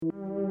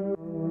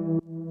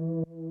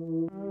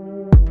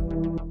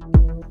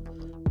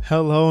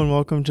Hello and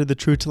welcome to the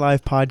True to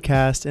Life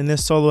podcast. In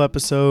this solo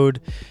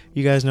episode,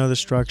 you guys know the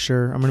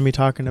structure. I'm going to be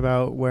talking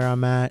about where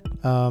I'm at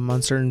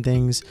on certain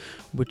things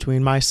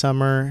between my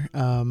summer,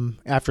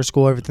 after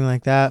school, everything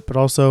like that. But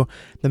also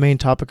the main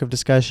topic of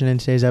discussion in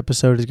today's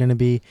episode is going to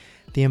be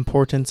the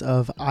importance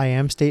of I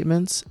am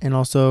statements and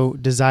also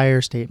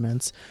desire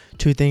statements.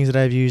 Two things that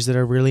I've used that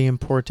are really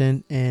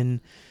important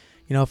in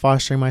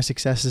fostering my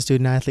success as a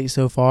student athlete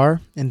so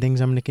far, and things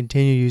I'm going to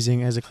continue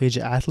using as a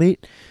collegiate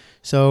athlete.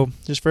 So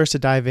just first to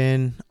dive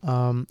in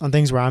on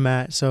things where I'm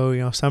at.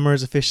 So, summer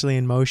is officially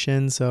in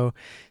motion. So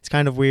it's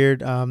kind of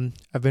weird.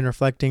 I've been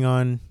reflecting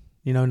on,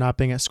 not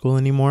being at school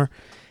anymore.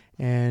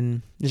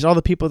 And just all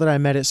the people that I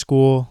met at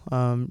school,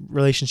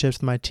 relationships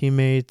with my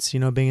teammates,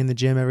 being in the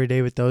gym every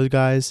day with those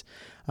guys.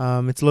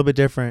 It's a little bit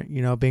different,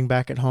 being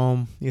back at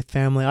home with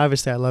family.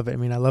 Obviously, I love it.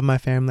 I love my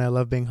family. I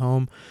love being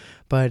home.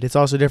 But it's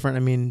also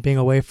different. Being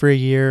away for a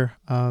year,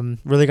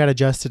 really got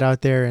adjusted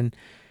out there, and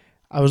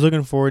I was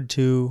looking forward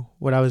to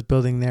what I was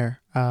building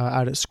there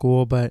out at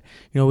school, but,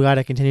 we got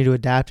to continue to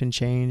adapt and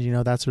change.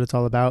 That's what it's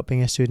all about,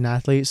 being a student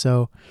athlete.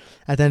 So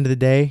at the end of the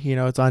day,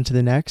 it's on to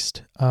the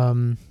next.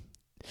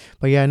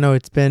 But yeah, no,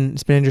 it's been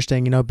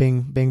interesting,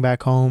 being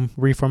back home,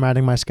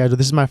 reformatting my schedule.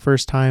 This is my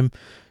first time,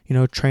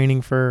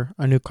 training for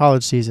a new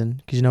college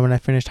season because, when I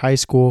finished high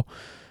school,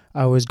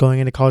 I was going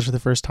into college for the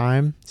first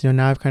time. So,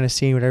 now I've kind of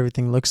seen what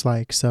everything looks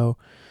like. So,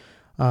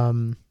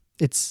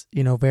 it's,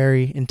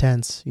 very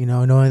intense,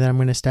 knowing that I'm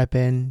going to step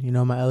in,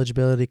 my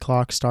eligibility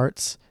clock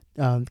starts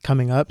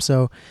coming up.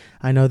 So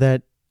I know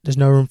that there's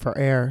no room for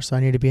error. So I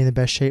need to be in the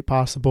best shape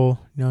possible,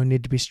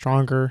 need to be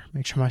stronger,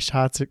 make sure my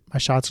shots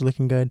are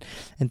looking good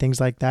and things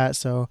like that.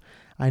 So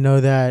I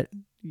know that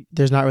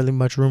there's not really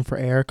much room for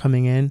error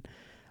coming in.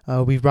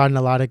 We've brought in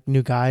a lot of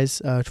new guys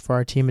for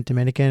our team at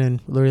Dominican, and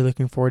really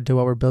looking forward to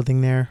what we're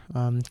building there.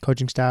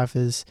 Coaching staff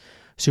is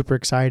super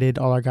excited.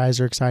 All our guys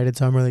are excited.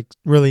 So I'm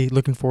really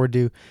looking forward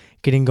to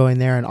getting going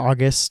there in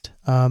August.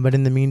 But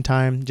in the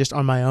meantime, just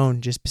on my own,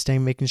 just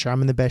making sure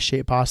I'm in the best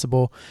shape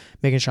possible,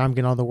 making sure I'm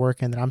getting all the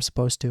work in that I'm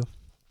supposed to.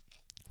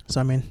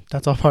 So,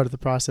 that's all part of the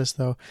process,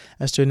 though.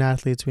 As student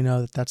athletes, we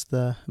know that that's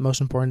the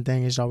most important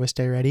thing, is to always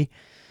stay ready.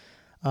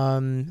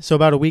 So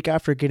about a week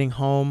after getting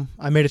home,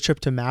 I made a trip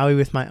to Maui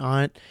with my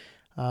aunt,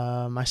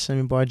 my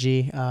son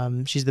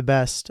Boji. She's the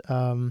best.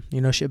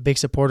 She's a big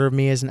supporter of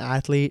me as an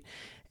athlete,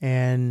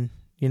 and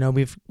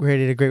we've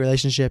created a great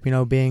relationship,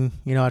 being,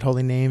 at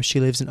Holy Names.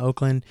 She lives in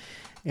Oakland,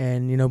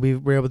 and, we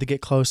were able to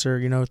get closer,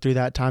 through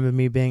that time of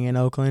me being in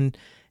Oakland.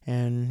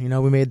 And,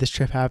 we made this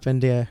trip happen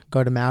to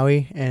go to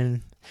Maui.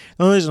 And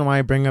the only reason why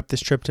I bring up this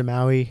trip to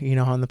Maui,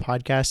 on the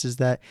podcast, is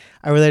that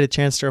I really had a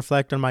chance to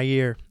reflect on my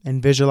year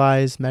and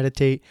visualize,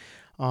 meditate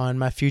on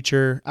my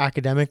future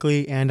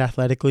academically and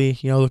athletically,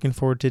 looking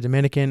forward to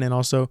Dominican and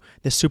also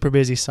this super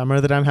busy summer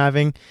that I'm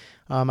having.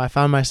 I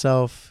found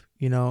myself,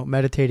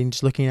 meditating,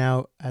 just looking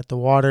out at the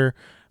water,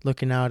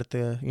 looking out at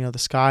the, the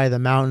sky, the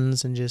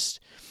mountains, and just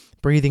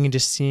breathing and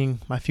just seeing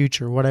my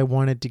future, what I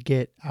wanted to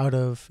get out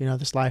of,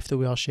 this life that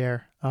we all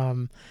share.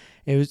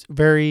 It was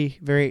very,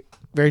 very,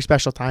 very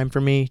special time for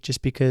me,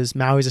 just because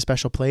Maui is a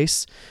special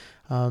place.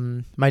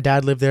 My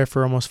dad lived there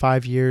for almost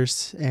 5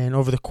 years, and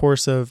over the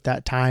course of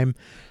that time,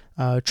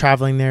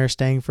 traveling there,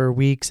 staying for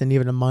weeks and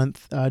even a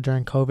month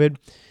during COVID,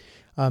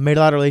 made a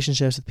lot of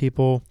relationships with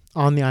people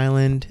on the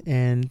island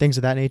and things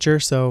of that nature.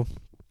 So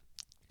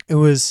it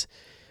was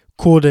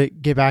cool to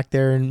get back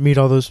there and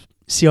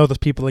see all those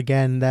people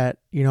again that,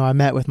 I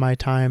met with my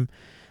time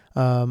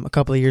a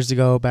couple of years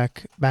ago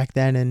back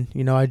then.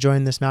 And, I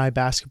joined this Maui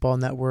Basketball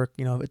Network.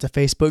 It's a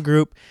Facebook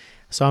group.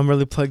 So I'm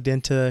really plugged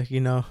into,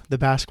 the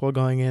basketball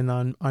going in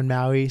on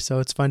Maui. So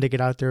it's fun to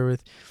get out there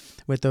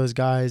with those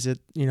guys.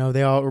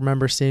 They all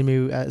remember seeing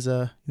me as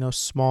a,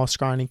 small,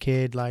 scrawny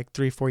kid like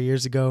 3-4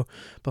 years ago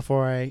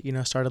before I,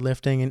 started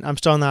lifting. And I'm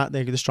still not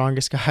the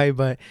strongest guy,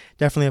 but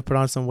definitely have put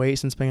on some weight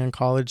since being in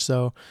college.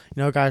 So,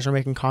 guys are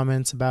making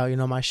comments about,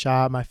 my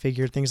shot, my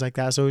figure, things like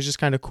that. So it was just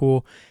kind of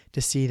cool to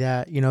see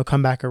that,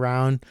 come back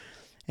around.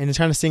 And it's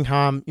kind of seeing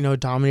how I'm,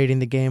 dominating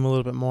the game a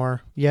little bit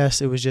more.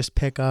 Yes, it was just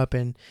pick up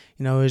and,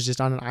 it was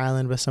just on an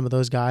island with some of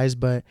those guys,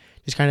 but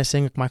just kind of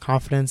seeing my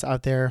confidence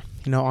out there,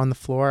 on the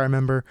floor. I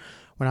remember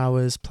when I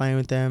was playing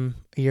with them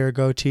a year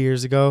ago, 2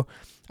 years ago,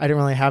 I didn't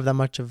really have that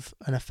much of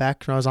an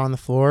effect when I was on the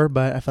floor,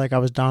 but I feel like I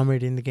was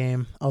dominating the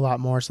game a lot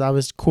more. So that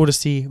was cool to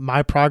see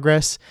my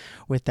progress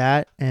with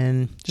that,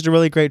 and just a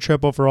really great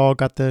trip overall.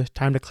 Got the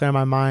time to clear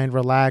my mind,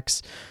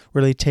 relax,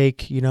 really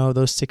take,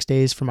 those 6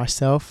 days for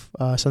myself,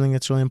 something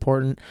that's really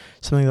important,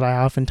 something that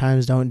I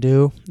oftentimes don't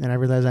do, and I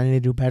realized I need to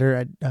do better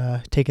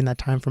at taking that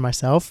time for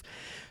myself.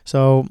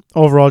 So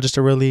overall, just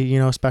a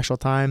really, special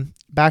time.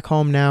 Back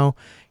home now,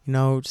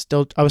 I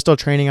was still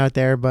training out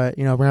there, but,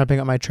 ramping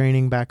up my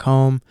training back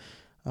home.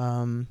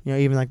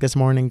 Even like this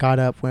morning, got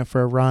up, went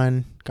for a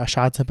run, got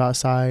shots up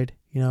outside,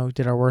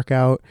 did our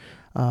workout.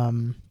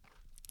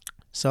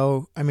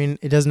 So,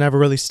 it doesn't ever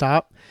really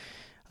stop.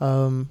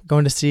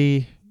 Going to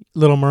see,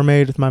 Little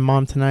Mermaid with my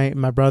mom tonight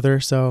and my brother.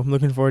 So I'm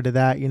looking forward to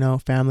that.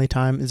 Family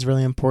time is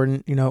really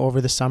important,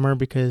 over the summer,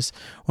 because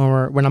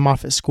when I'm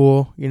off at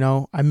school,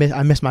 I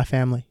miss my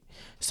family.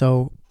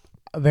 So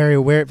very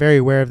aware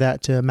of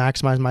that, to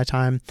maximize my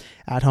time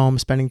at home,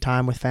 spending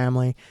time with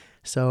family.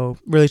 So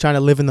really trying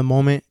to live in the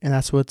moment, and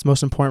that's what's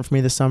most important for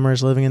me this summer,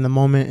 is living in the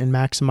moment and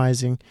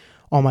maximizing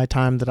all my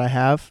time that I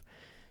have.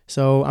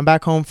 So I'm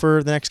back home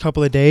for the next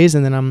couple of days,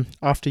 and then I'm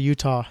off to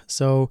Utah.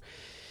 So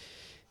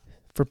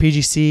for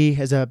PGC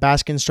as a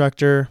basket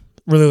instructor,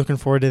 really looking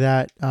forward to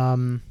that.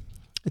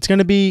 It's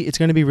gonna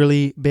be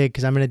really big,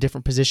 because I'm in a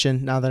different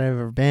position now than I've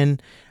ever been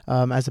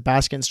as a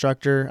basket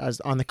instructor,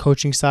 as on the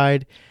coaching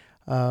side.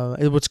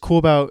 What's cool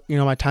about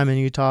my time in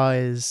Utah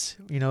is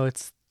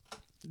it's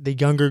the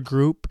younger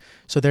group,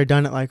 so they're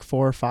done at like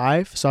 4 or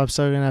 5. So I'm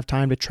still gonna have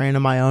time to train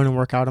on my own and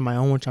work out on my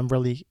own, which I'm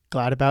really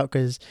glad about,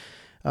 because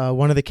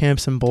one of the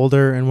camps in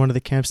Boulder and one of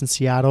the camps in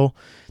Seattle,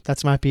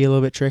 that's might be a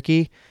little bit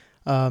tricky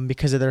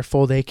because of their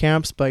full day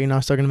camps, but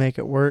I'm still gonna make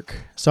it work.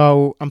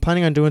 So I'm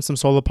planning on doing some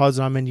solo pods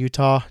when I'm in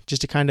Utah,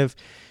 just to kind of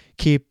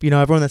keep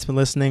everyone that's been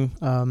listening,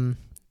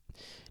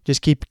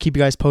 just keep you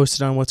guys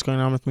posted on what's going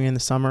on with me in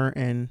the summer,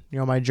 and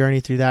my journey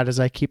through that as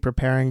I keep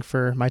preparing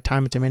for my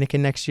time at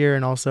Dominican next year,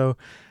 and also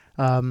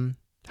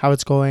how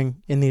it's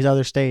going in these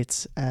other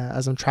states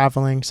as I'm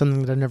traveling,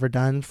 something that I've never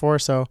done before.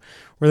 So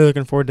really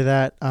looking forward to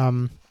that.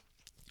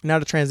 Now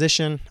to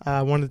transition,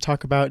 I wanted to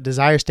talk about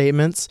desire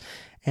statements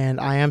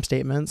and I am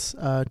statements,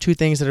 2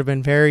 things that have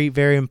been very,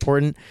 very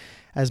important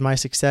as my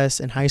success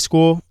in high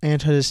school and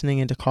transitioning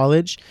into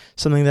college,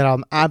 something that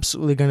I'm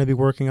absolutely going to be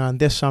working on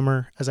this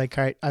summer as I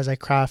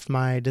craft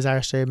my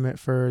desire statement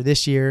for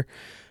this year.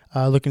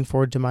 Looking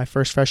forward to my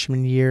first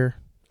freshman year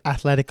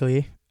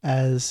athletically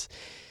as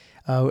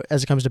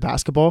it comes to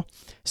basketball.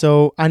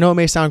 So I know it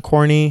may sound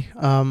corny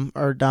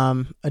or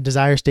dumb, a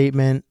desire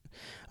statement.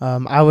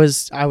 I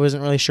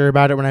wasn't really sure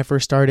about it when I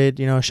first started.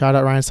 Shout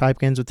out Ryan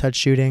Sipkins with touch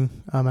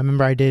shooting. I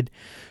remember I did,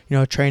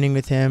 training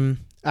with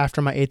him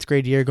after my 8th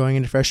grade year going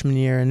into freshman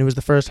year, and it was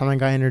the first time I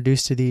got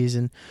introduced to these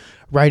and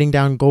writing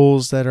down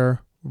goals that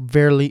are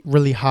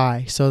really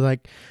high. So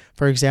like,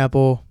 for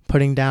example,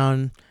 putting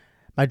down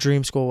my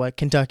dream school at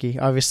Kentucky.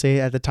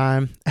 Obviously at the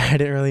time I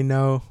didn't really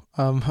know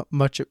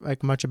much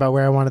about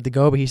where I wanted to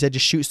go, but he said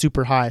just shoot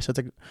super high. So it's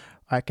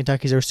like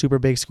Kentucky's a super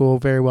big school,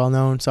 very well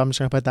known. So I'm just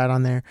gonna put that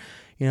on there.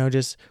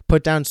 Just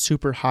put down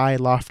super high,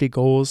 lofty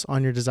goals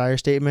on your desire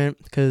statement,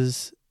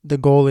 because the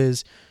goal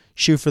is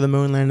shoot for the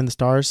moon, land in the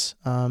stars.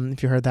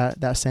 If you heard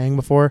that saying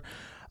before,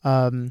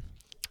 and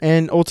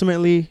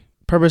ultimately,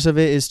 purpose of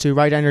it is to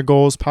write down your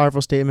goals,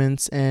 powerful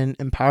statements, and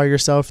empower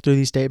yourself through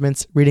these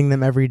statements, reading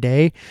them every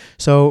day.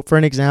 So, for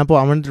an example,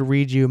 I wanted to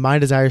read you my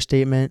desire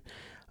statement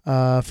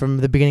from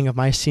the beginning of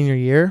my senior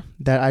year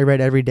that I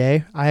read every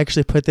day. I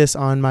actually put this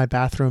on my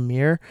bathroom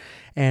mirror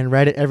and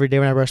read it every day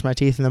when I brush my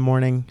teeth in the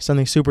morning.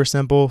 Something super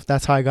simple.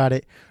 That's how I got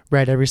it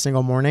read every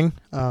single morning.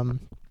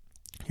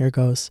 Here it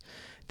goes.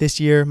 This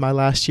year, my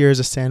last year as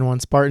a San Juan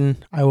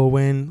Spartan, I will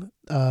win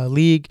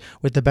league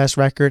with the best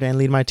record and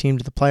lead my team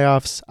to the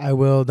playoffs. I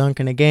will dunk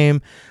in a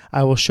game.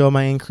 I will show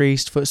my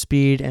increased foot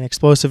speed and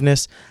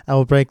explosiveness. I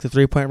will break the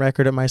 3-point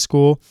record at my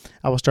school.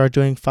 I will start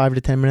doing 5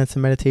 to 10 minutes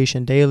of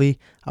meditation daily.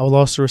 I will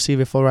also receive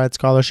a full ride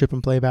scholarship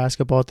and play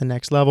basketball at the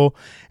next level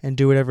and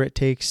do whatever it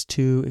takes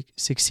to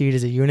succeed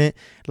as a unit.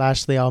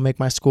 Lastly, I'll make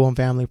my school and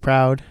family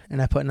proud.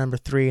 And I put number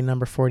 3 and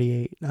number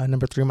 48.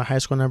 Number 3, my high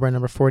school number, and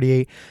number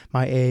 48,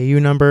 my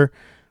AAU number.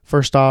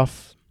 First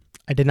off,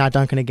 I did not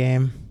dunk in a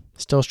game.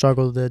 Still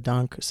struggled to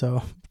dunk,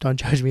 so don't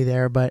judge me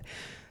there. But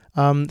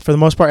for the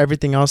most part,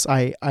 everything else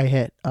I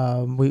hit.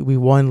 We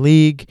won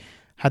league,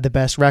 had the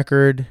best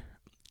record,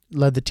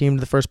 led the team to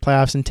the first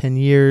playoffs in 10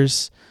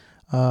 years,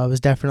 was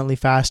definitely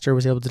faster,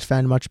 was able to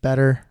defend much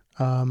better,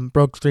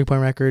 broke the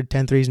 3-point record,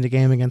 10 threes in the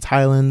game against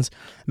Highlands,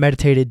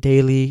 meditated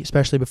daily,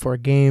 especially before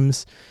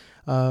games.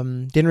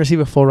 Didn't receive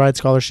a full ride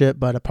scholarship,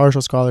 but a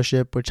partial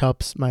scholarship, which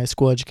helps my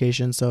school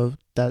education. So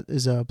that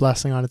is a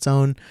blessing on its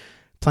own.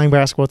 Playing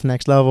basketball at the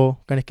next level,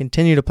 going to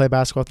continue to play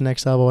basketball at the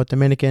next level at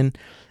Dominican.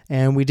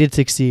 And we did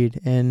succeed,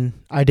 and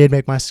I did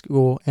make my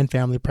school and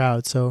family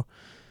proud. So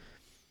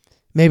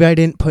maybe I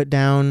didn't put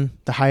down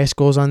the highest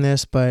goals on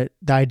this, but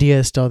the idea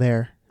is still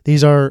there.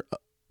 These are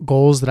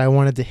goals that I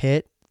wanted to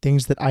hit,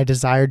 things that I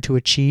desired to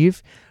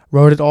achieve,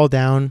 wrote it all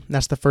down.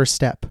 That's the first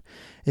step,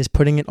 is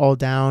putting it all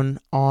down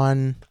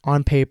on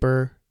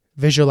paper,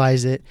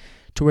 visualize it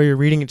to where you're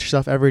reading it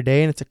yourself every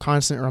day, and it's a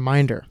constant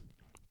reminder.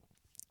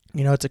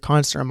 It's a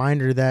constant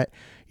reminder that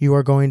you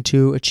are going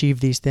to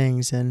achieve these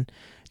things, and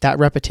that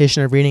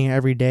repetition of reading it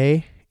every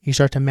day, you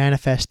start to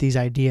manifest these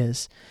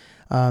ideas.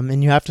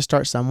 And you have to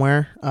start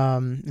somewhere.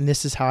 And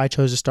this is how I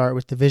chose to start,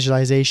 with the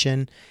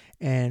visualization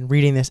and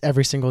reading this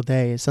every single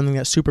day. It's something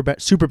that's super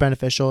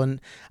beneficial,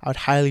 and I would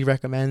highly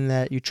recommend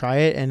that you try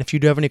it. And if you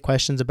do have any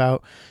questions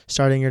about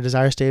starting your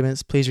desire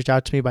statements, please reach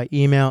out to me by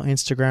email,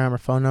 Instagram, or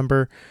phone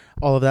number.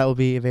 All of that will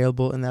be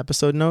available in the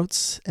episode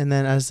notes. And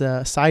then as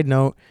a side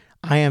note,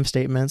 I am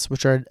statements,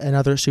 which are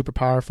another super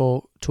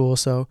powerful tool.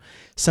 So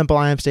simple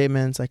I am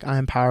statements like I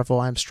am powerful,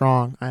 I am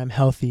strong, I am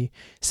healthy.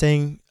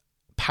 Saying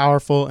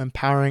powerful,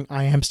 empowering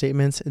I am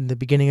statements in the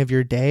beginning of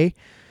your day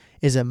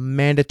is a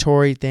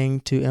mandatory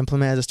thing to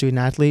implement as a student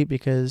athlete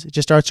because it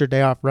just starts your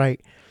day off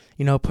right.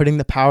 You know, putting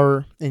the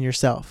power in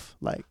yourself,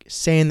 like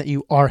saying that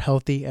you are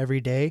healthy every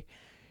day.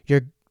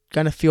 You're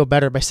going to feel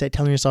better by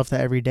telling yourself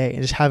that every day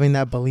and just having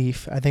that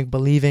belief. I think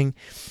believing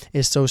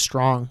is so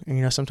strong. And,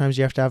 you know, sometimes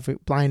you have to have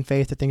blind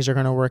faith that things are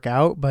going to work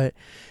out, but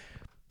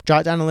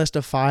jot down a list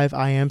of 5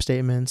 I am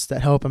statements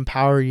that help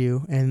empower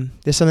you. And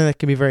this is something that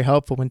can be very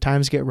helpful when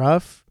times get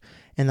rough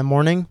in the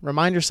morning.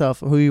 Remind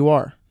yourself of who you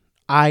are.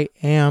 I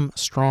am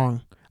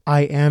strong.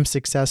 I am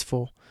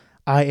successful.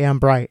 I am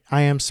bright.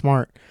 I am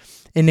smart.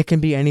 And it can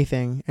be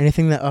anything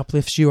that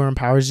uplifts you or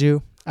empowers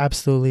you.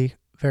 Absolutely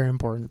very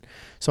important.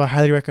 So I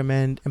highly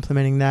recommend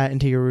implementing that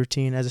into your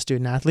routine as a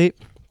student athlete.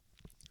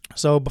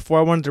 So before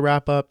I wanted to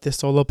wrap up this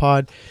solo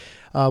pod,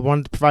 I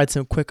wanted to provide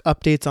some quick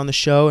updates on the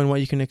show and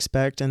what you can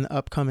expect in the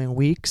upcoming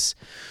weeks.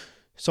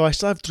 So I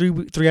still have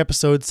three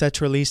episodes set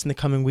to release in the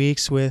coming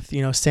weeks with,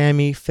 you know,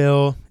 Sammy,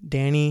 Phil,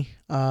 Danny.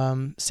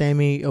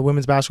 Sammy, a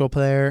women's basketball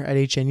player at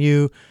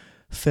HNU.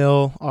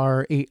 Phil,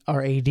 our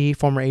AD,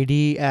 former AD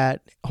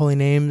at Holy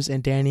Names,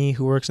 and Danny,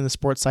 who works in the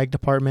sports psych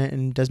department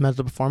and does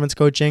mental performance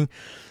coaching.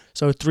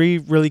 So 3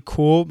 really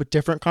cool but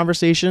different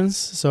conversations.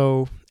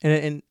 So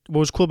and what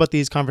was cool about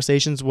these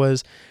conversations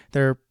was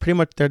they're pretty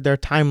much they're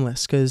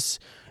timeless because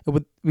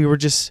we were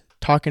just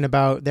talking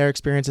about their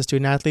experience as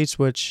student athletes,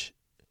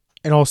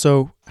 and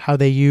also how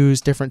they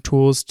use different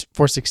tools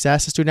for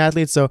success as student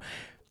athletes. So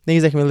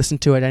things that can be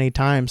listened to at any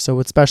time. So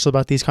what's special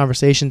about these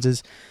conversations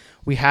is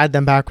we had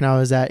them back when I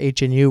was at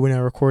HNU when I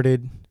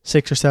recorded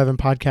 6 or 7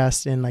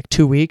 podcasts in like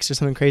 2 weeks or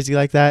something crazy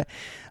like that.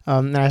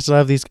 And I still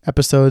have these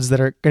episodes that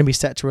are going to be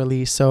set to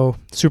release. So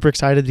super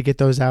excited to get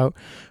those out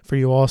for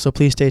you all. So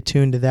please stay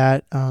tuned to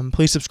that.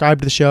 Please subscribe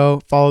to the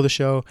show, follow the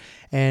show.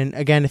 And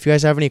again, if you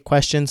guys have any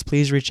questions,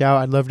 please reach out.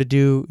 I'd love to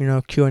do, you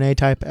know, Q&A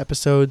type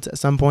episodes at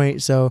some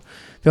point. So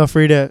feel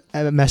free to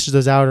message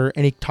those out or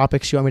any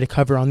topics you want me to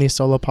cover on these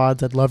solo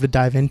pods. I'd love to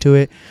dive into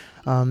it.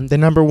 The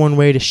number one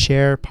way to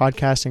share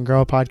podcast and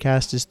grow a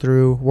podcast is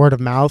through word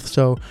of mouth.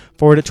 So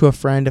forward it to a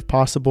friend if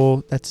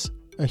possible. That's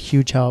a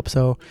huge help.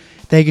 So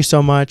thank you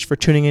so much for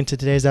tuning into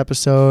today's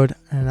episode,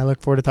 and I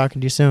look forward to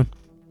talking to you soon.